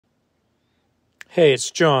Hey,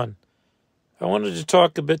 it's John. I wanted to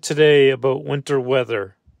talk a bit today about winter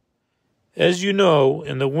weather. As you know,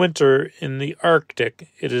 in the winter in the Arctic,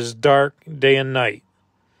 it is dark day and night.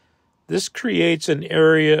 This creates an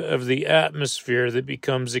area of the atmosphere that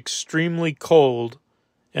becomes extremely cold,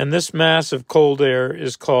 and this mass of cold air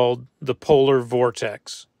is called the polar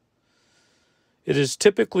vortex. It is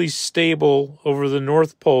typically stable over the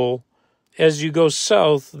North Pole. As you go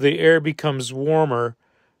south, the air becomes warmer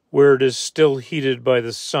where it is still heated by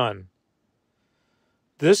the sun.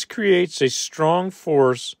 This creates a strong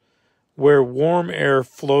force where warm air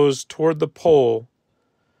flows toward the pole,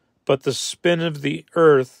 but the spin of the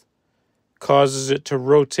Earth causes it to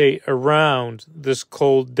rotate around this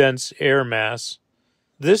cold, dense air mass.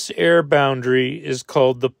 This air boundary is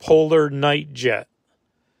called the polar night jet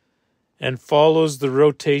and follows the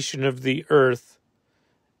rotation of the Earth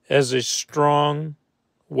as a strong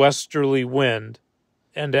westerly wind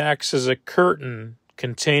and acts as a curtain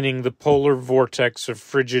containing the polar vortex of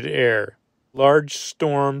frigid air. Large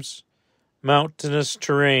storms, mountainous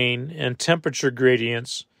terrain, and temperature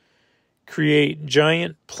gradients create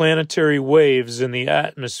giant planetary waves in the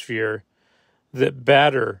atmosphere that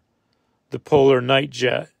batter the polar night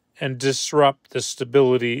jet and disrupt the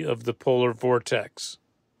stability of the polar vortex.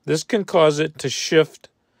 This can cause it to shift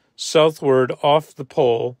southward off the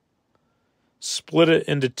pole, split it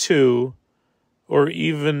into two, or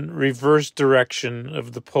even reverse direction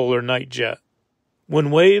of the polar night jet.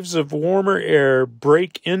 When waves of warmer air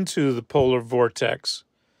break into the polar vortex,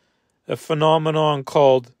 a phenomenon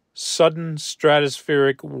called sudden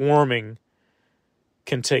stratospheric warming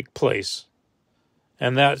can take place.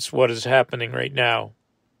 And that's what is happening right now.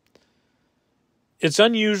 It's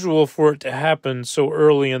unusual for it to happen so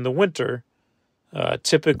early in the winter.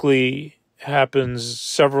 Typically happens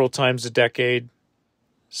several times a decade.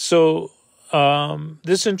 So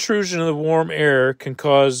this intrusion of the warm air can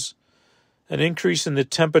cause an increase in the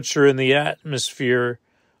temperature in the atmosphere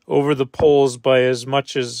over the poles by as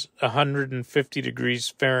much as 150 degrees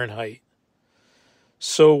Fahrenheit.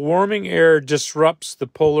 So warming air disrupts the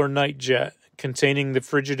polar night jet containing the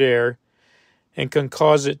frigid air and can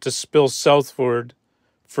cause it to spill southward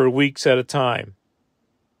for weeks at a time.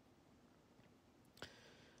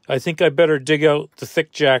 I think I better dig out the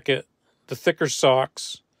thick jacket, the thicker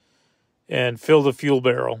socks, and fill the fuel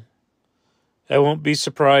barrel. I won't be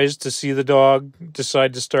surprised to see the dog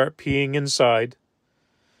decide to start peeing inside.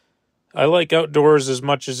 I like outdoors as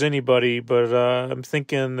much as anybody, but I'm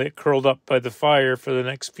thinking that curled up by the fire for the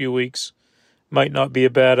next few weeks might not be a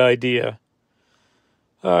bad idea.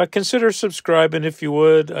 Consider subscribing if you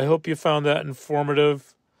would. I hope you found that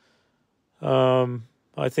informative.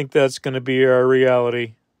 I think that's going to be our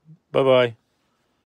reality. Bye-bye.